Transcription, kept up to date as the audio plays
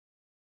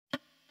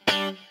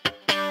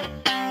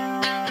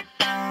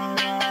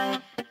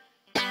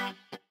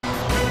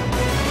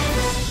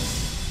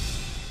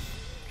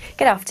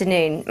Good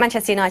afternoon.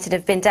 Manchester United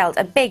have been dealt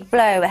a big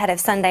blow ahead of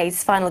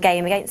Sunday's final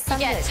game against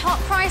Sunderland. Get top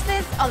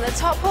prices on the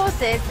top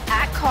horses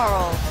at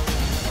Coral.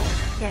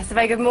 Yes, a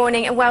very good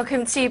morning and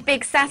welcome to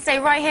Big Saturday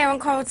right here on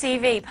Coral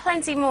TV.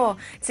 Plenty more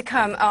to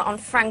come on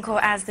Frankel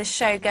as the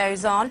show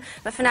goes on.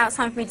 But for now, it's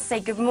time for me to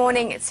say good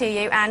morning to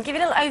you and give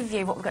you a little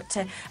overview of what we've got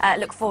to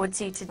look forward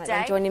to today.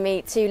 Right, joining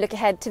me to look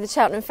ahead to the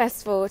Cheltenham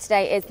Festival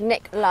today is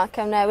Nick Luck.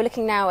 We're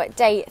looking now at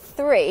day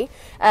 3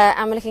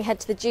 and we're looking ahead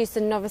to the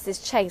Jewson Novices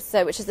Chase,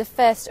 which is the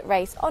first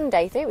race on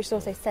day 3, which is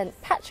also St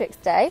Patrick's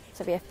Day,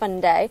 so it'll be a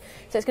fun day.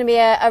 So it's going to be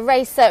a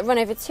race run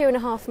over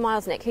 2.5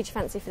 miles. Nick, who do you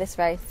fancy for this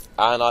race?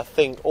 And I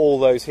think all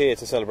those here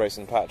to celebrate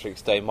St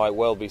Patrick's Day might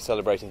well be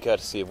celebrating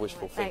courtesy of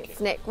wishful thinking.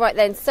 Thanks, Nick. Right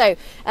then, so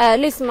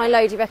Loosen My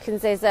Load, he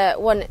reckons, is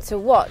one to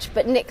watch,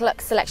 but Nick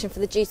Luck's selection for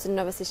the Jewson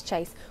Novices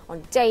Chase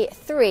on day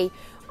 3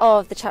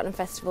 of the Cheltenham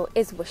Festival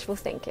is wishful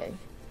thinking.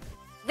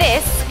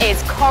 This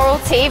is Coral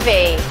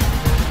TV.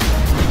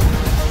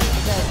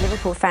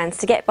 Liverpool fans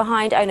to get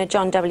behind owner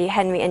John W.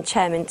 Henry and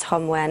chairman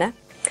Tom Werner.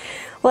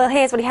 Well,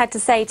 here's what he had to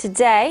say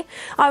today.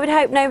 I would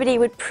hope nobody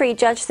would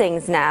prejudge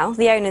things now.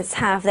 The owners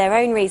have their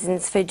own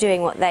reasons for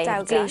doing what they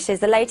have done. Dalglish is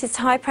the latest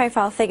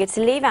high-profile figure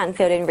to leave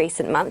Anfield in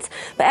recent months,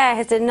 but Ayr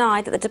has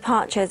denied that the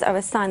departures are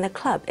a sign the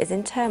club is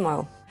in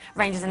turmoil.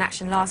 Rangers in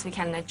action last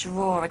weekend in a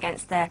draw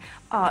against their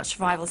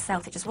arch-rival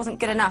Celtic just wasn't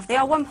good enough. They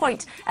are 1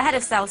 point ahead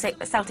of Celtic,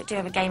 but Celtic do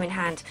have a game in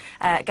hand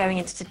going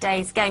into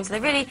today's game, so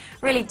they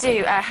really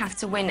do have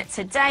to win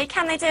today.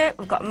 Can they do it?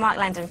 We've got Mark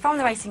Landon from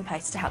the Racing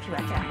Post to help you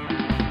work it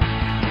out.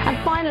 And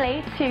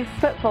finally, to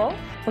football.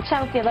 Well,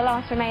 Chelsea are the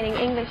last remaining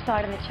English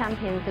side in the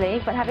Champions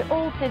League, but have it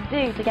all to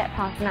do to get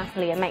past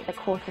Napoli and make the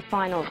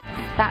quarter-finals.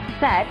 That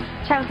said,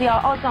 Chelsea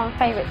are odds-on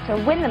favourites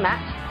to win the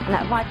match, and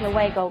that vital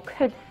away goal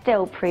could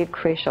still prove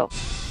crucial.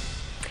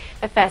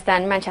 But first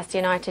then, Manchester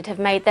United have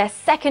made their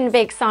second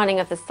big signing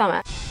of the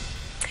summer.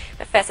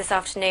 But first this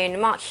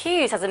afternoon, Mark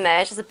Hughes has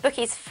emerged as the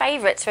bookies'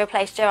 favourite to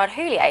replace Gerard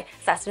Houllier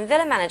as Aston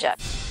Villa manager.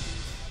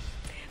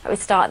 We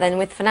start then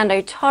with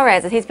Fernando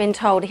Torres, as he's been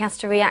told he has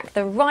to react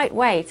the right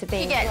way to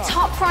being dropped.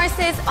 Top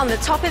prices on the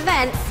top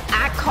events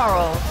at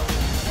Coral.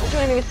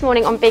 Joining me this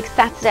morning on Big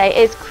Saturday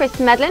is Chris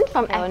Medland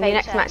from FA.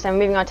 Next match, then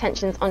moving our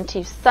attentions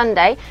onto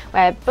Sunday,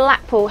 where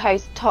Blackpool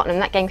host Tottenham.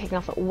 That game kicking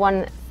off at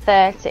 1:30.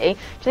 Do you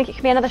think it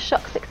could be another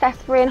shock success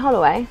for Ian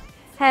Holloway?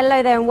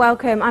 Hello there and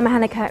welcome. I'm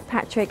Hanna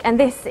Kirkpatrick, and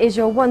this is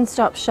your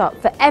one-stop shop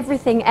for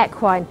everything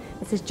equine.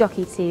 This is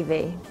Jockey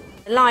TV.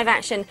 Live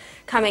action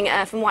coming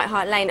from White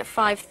Hart Lane at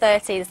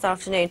 5:30 this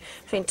afternoon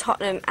between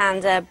Tottenham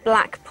and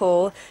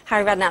Blackpool.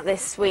 Harry Redknapp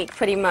this week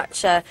pretty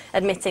much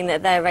admitting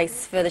that their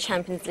race for the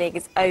Champions League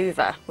is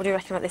over. What do you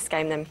reckon about this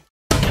game then?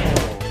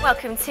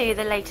 Welcome to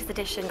the latest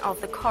edition of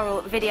the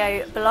Coral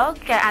video blog.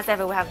 As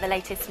ever, we'll have the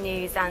latest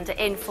news and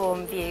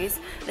informed views,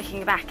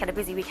 looking back at a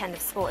busy weekend of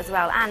sport as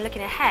well, and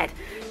looking ahead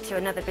to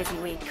another busy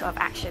week of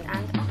action.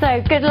 And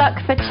so good luck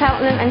for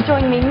Cheltenham, and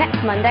join me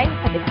next Monday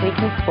for This Week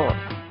in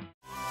Sport.